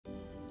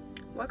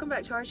Welcome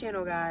back to our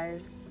channel,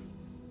 guys.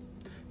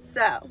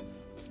 So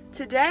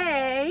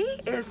today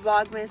is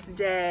Vlogmas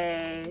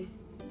Day.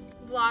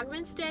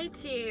 Vlogmas Day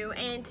 2,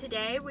 and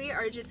today we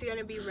are just going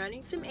to be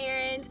running some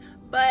errands,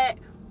 but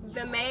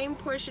the main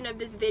portion of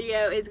this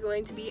video is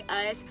going to be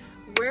us.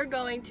 We're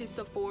going to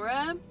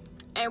Sephora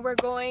and we're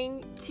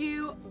going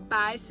to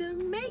buy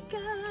some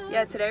makeup.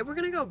 Yeah, today we're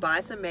gonna go buy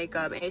some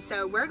makeup. Okay,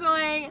 so we're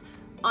going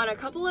on a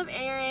couple of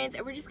errands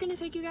and we're just gonna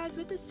take you guys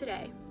with us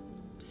today.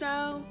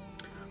 So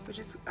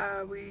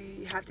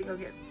we have to go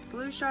get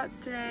flu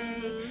shots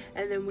today,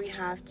 and then we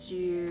have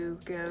to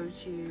go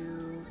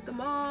to the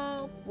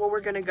mall. Well,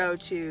 we're gonna go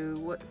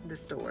to the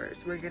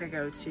stores. We're gonna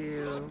go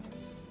to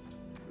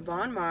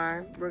Von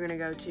Maur, we're gonna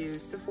go to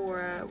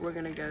Sephora, we're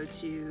gonna go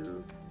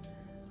to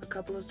a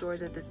couple of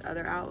stores at this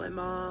other outlet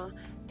mall,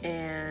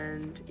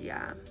 and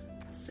yeah,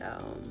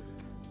 so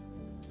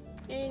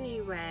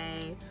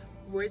anyway,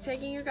 we're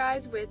taking you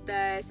guys with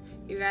us.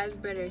 You guys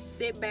better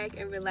sit back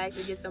and relax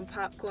and get some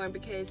popcorn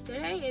because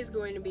today is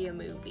going to be a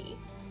movie.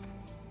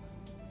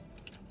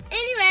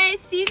 Anyway,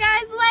 see you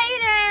guys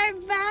later.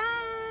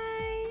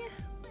 Bye.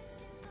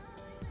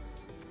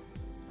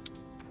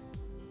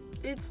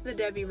 It's the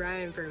Debbie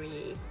Ryan for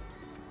me.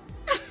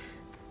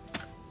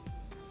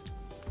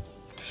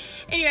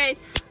 Anyways,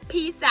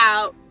 peace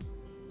out.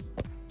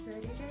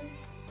 Ready, Jay?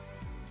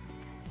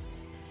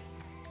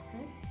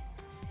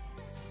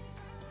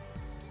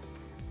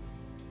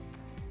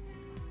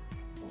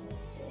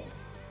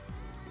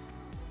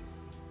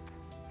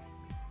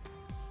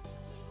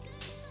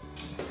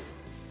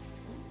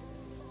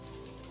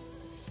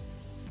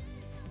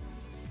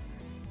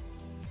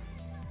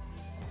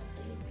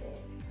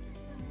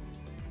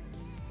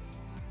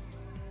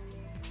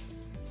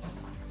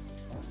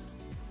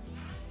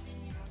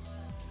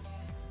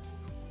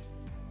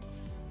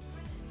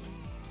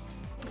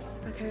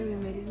 Okay, we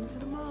made it into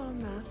the mall.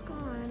 Mask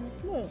on.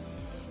 Cool.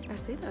 I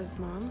see those,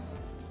 Mom.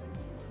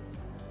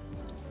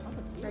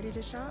 Ready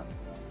to shop?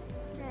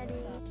 Ready.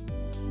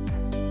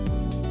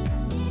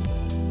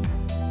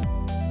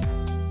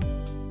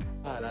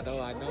 I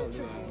don't.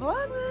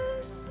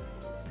 Vlogmas!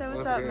 So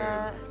what's up, good?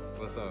 Matt?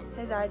 What's up?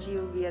 His IG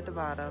will be at the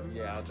bottom.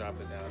 Yeah, I'll drop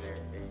it down there.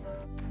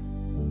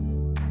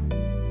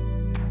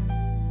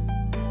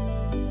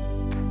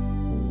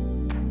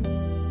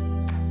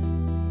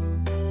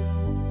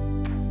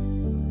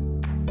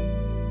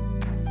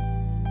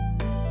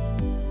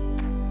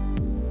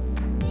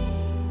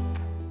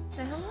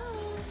 Say hello.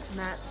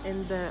 Matt's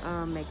in the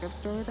makeup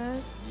store with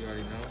us. You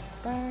already know?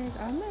 Guys,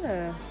 I'm at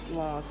a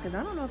loss because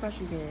I don't know if I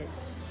should get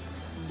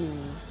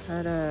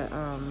the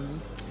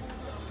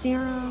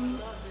serum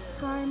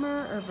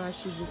primer or if I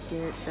should just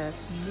get the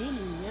mini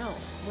milk.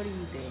 What do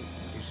you think?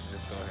 You should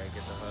just go ahead and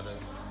get the Huda.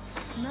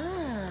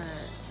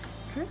 Matt,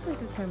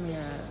 Christmas is coming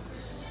up.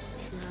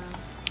 Yeah.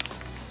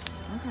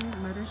 Okay,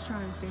 Mother's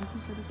trying Fenty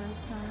for the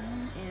first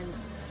time and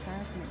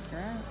half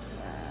McGrath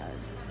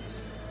lads.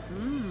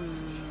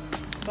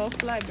 Both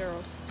black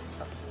girls.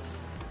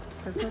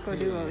 Because Coco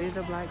Duo is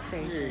a black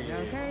station.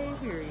 Okay,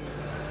 period.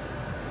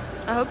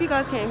 I hope you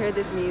guys can't hear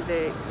this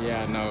music.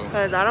 Yeah, I know.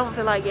 Because I don't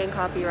feel like getting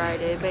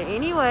copyrighted. But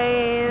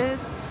anyways,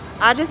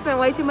 I just spent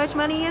way too much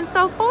money in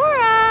Sephora.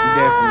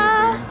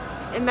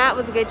 Definitely. And Matt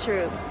was a good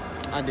troop.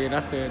 I did.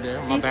 I stayed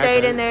there. He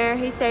stayed in there.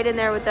 He stayed in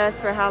there with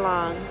us for how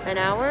long? An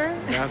hour?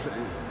 Yeah,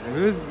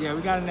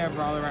 we got in there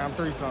for all around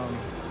 3 something.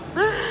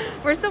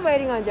 We're still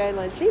waiting on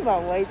Jalen. She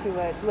bought way too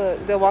much.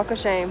 Look, the walk of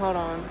shame. Hold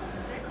on.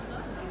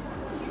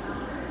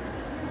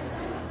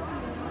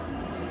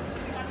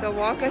 The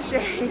walk of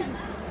shame.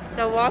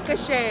 The walk of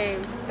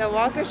shame. The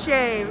walk of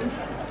shame.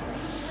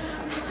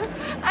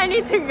 I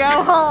need to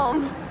go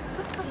home.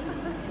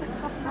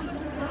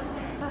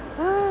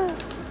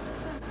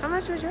 How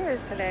much was yours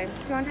today?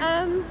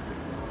 200?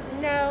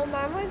 No,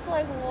 mine was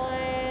like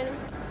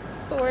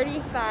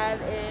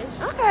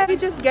 145-ish. Okay. We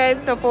just gave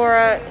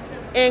Sephora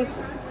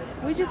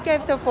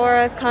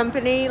Sephora's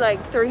company like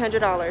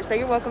 $300. So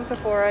you're welcome,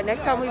 Sephora.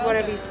 Next time we want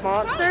to be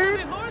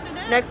sponsored.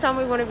 Next time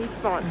we want to be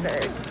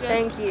sponsored.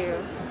 Thank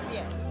you.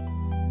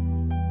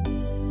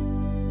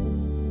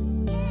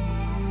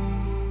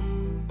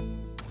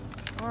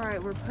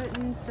 Alright, we're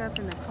putting stuff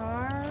in the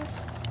car.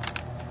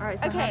 Alright,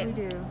 so how do we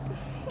do?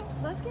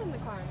 Let's get in the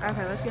car.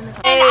 Okay, let's get in the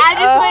car. And I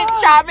just went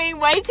shopping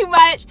way too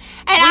much,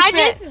 and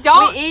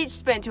we each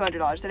spent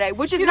 $200 today,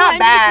 which is not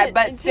bad,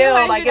 but still,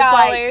 like, it's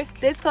like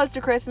this close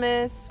to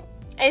Christmas.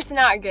 It's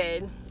not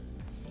good.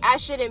 I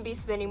shouldn't be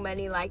spending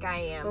money like I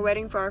am. We're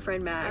waiting for our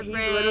friend Matt. He's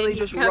friend literally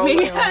just coming.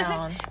 rolling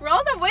around.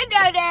 Roll the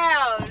window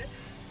down.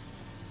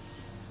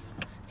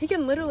 He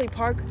can literally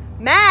park.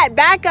 Matt,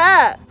 back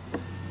up.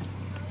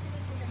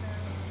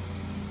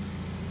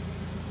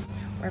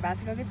 We're about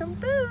to go get some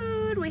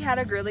food. We had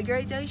a really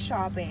great day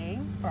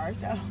shopping for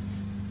ourselves.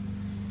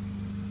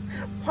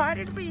 Why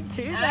did we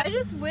do that? I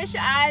just wish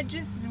I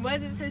just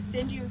wasn't so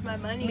stingy with my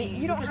money.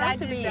 You don't have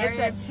to be.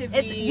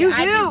 You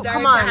do.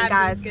 Come on,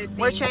 guys.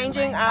 We're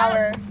changing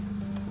our.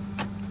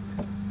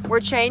 We're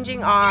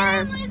changing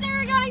our. Get in, loser,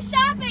 we're going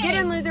shopping. Get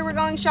in, loser, we're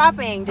going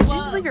shopping. Did you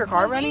just leave your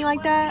car running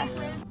like that?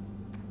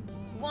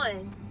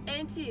 1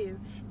 and 2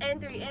 and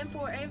 3 and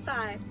 4 and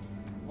 5.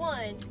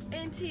 1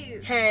 and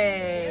 2.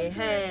 Hey.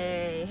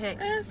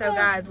 So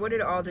guys, what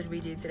all did we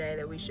do today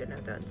that we shouldn't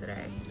have done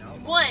today?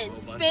 1,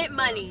 spent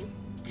money.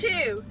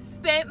 2,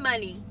 spent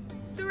money.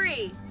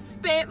 3,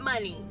 spent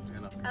money.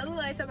 I look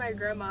like somebody's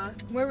grandma.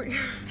 Where we?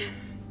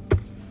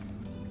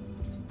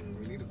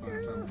 We need to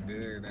find something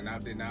big, and I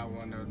did not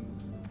want to.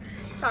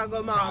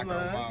 Taco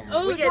Mama.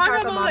 Oh, we get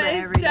Taco Mama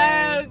every is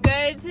day. so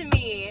good to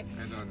me.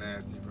 That's all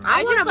nasty, bro.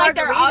 I want a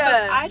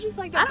margarita. I just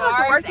like the I don't have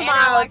to bars work and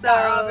tomorrow, I like their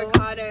so-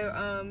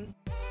 avocado.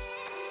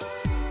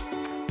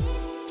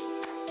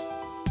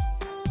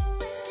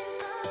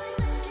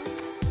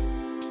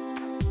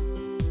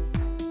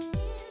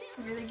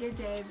 Really good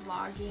day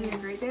vlogging. We had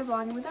a great day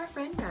vlogging with our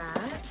friend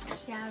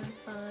Matt. Yeah, it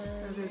was fun.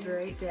 It was a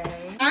great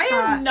day. I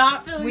am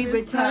not feeling we this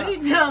would tell-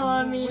 ponytail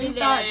on me We today.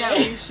 thought that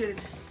we should.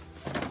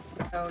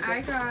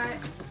 I got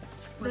the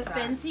What's that?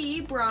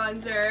 Fenty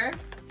bronzer.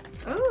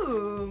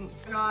 Ooh.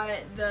 I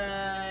got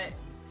the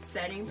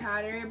setting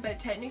powder, but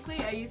technically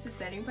I use the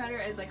setting powder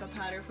as like a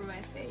powder for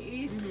my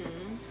face.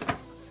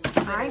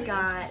 I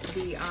got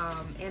the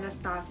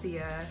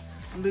Anastasia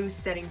loose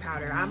setting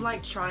powder. I'm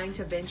like trying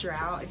to venture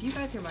out. If you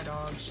guys hear my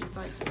dog, she's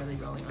like really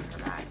rolling on her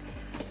back.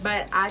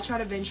 But I try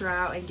to venture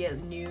out and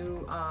get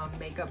new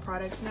makeup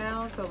products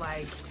now. So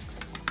like,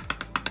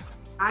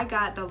 I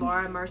got the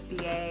Laura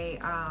Mercier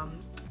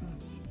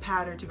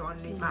powder to go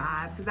underneath my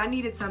eyes because I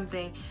needed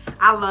something.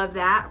 I love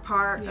that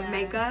part of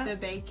makeup. The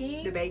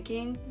baking. The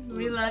baking.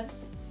 We love.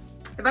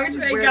 If I could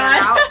just Oh my wear God.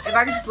 that out, if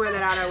I could just wear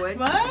that out, I would.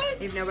 What?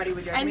 If nobody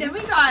would judge And me. then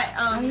we got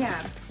Oh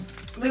yeah.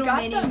 we Little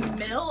got mini, the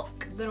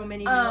milk. little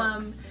mini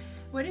milks.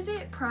 What is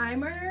it?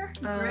 Primer?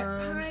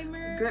 Grip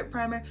primer? Grip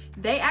primer.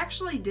 They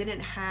actually didn't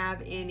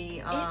have any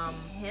It's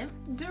hemp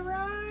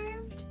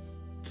derived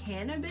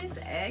cannabis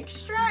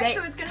extract,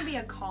 so it's gonna be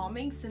a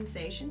calming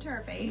sensation to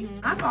our face.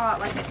 I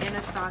bought like an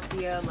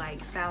Anastasia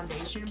like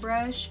foundation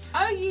brush.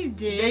 Oh, you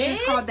did?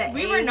 This is called the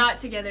We were not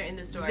together in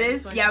the store.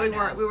 This, Just yeah, want we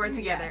you to know. weren't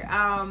together.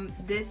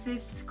 This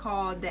is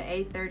called the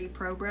A30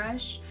 Pro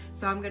Brush.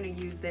 So I'm gonna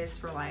use this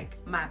for like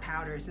my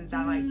powder since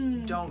I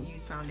like don't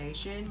use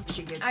foundation.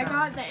 She gets. I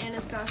got the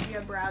Anastasia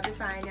brow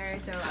definer,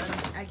 so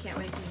I can't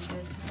wait to use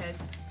this because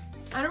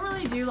I don't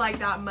really do like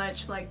that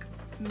much like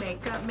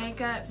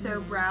makeup, so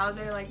brows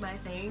are like my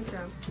thing. So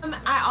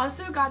I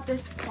also got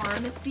this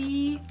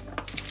Pharmacy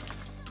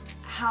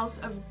House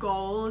of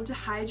Gold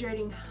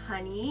hydrating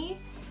honey,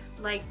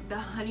 like the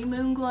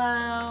honeymoon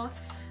glow,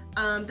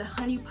 the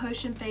honey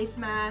potion face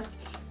mask,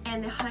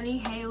 and the honey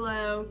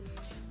halo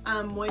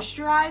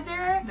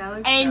moisturizer. That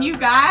looks and so you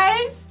good.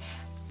 guys,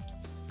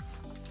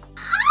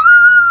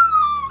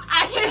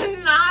 I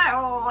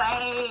cannot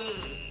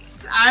wait.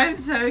 I'm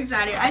so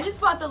excited. I just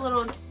bought the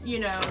little,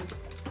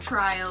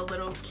 trial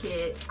little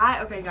kit.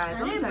 Okay guys,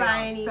 let me didn't tell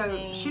buy y'all. So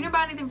anything. she didn't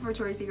buy anything for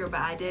Victoria's Secret,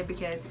 but I did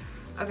because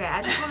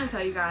I just want to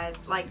tell you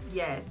guys, like,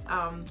 yes,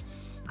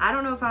 I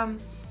don't know if I'm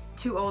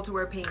too old to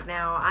wear pink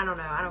now. I don't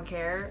know. I don't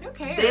care. Who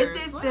cares?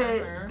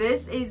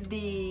 This is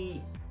the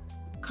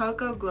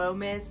Cocoa Glow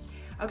Mist.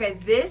 Okay,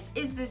 this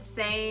is the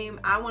same,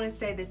 I want to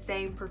say the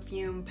same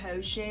perfume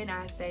potion,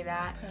 I say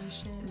that,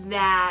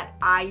 that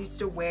I used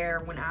to wear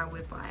when I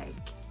was like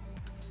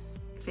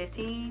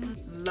 15.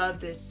 Love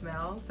this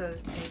smell, so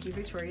thank you,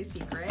 Victoria's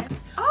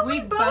Secret. Oh,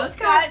 We both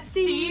got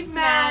Steve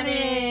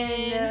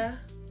Madden.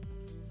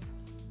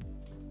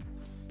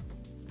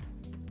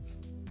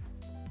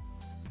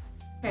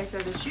 Okay, so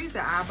the shoes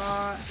that I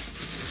bought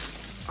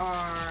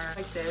are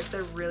like this.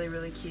 They're really,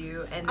 really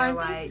cute, and they're Aren't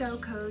like they so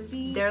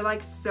cozy? they're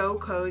like so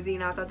cozy,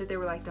 and I thought that they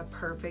were like the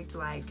perfect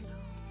like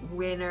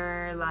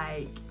winter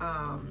like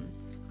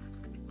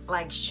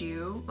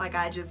shoe. Like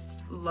I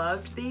just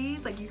loved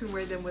these. Like you can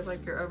wear them with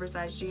like your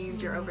oversized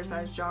jeans, your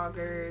oversized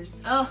joggers.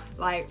 Oh,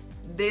 Like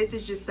this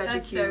is just such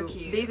that's a cute. so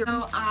cute. These are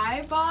So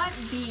I bought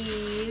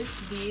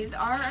these. These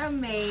are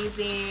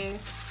amazing.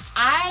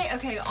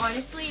 Okay,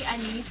 honestly, I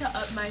need to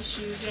up my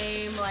shoe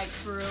game, like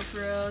for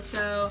real.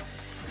 So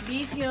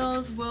these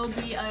heels will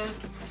be a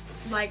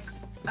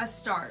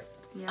start.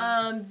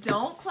 Yeah.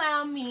 Don't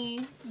clown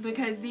me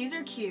because these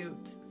are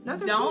cute.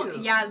 Those are Don't,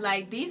 cute. yeah,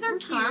 like these are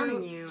Who's cute.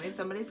 clowning you? If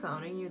somebody's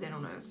clowning you, they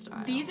don't know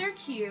style. These are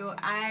cute.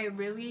 I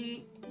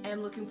really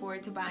am looking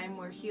forward to buying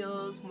more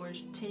heels, more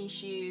tennis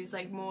shoes,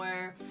 like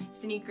more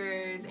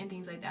sneakers and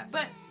things like that.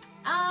 But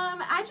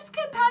I just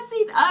couldn't pass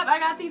these up. I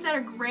got these at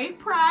a great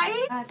price.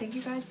 Thank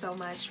you guys so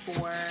much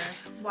for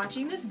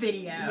Watching this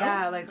video.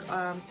 yeah, like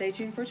stay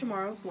tuned for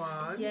tomorrow's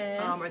vlog.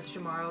 Yes. Or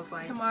tomorrow's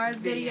like Tomorrow's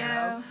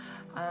video.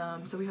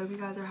 So we hope you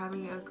guys are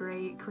having a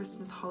great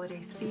Christmas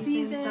holiday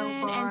season so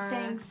far. And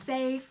staying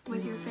safe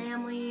with your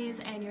families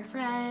and your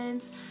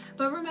friends.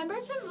 But remember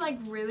to like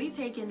really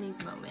take in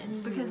these moments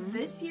because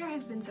this year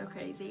has been so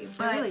crazy.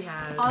 But really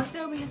has.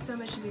 Also, we have so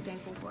much to be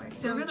thankful for.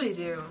 So we really just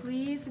do.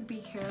 Please be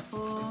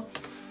careful.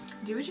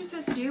 Do what you're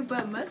supposed to do,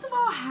 but most of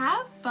all,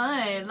 have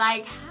fun.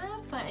 Like,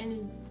 have fun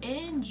and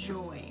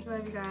enjoy.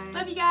 Love you guys.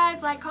 Love you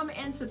guys. Like, comment,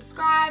 and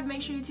subscribe.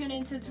 Make sure you tune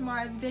into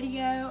tomorrow's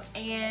video,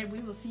 and we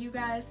will see you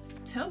guys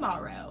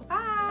tomorrow.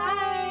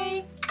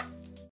 Bye. Bye.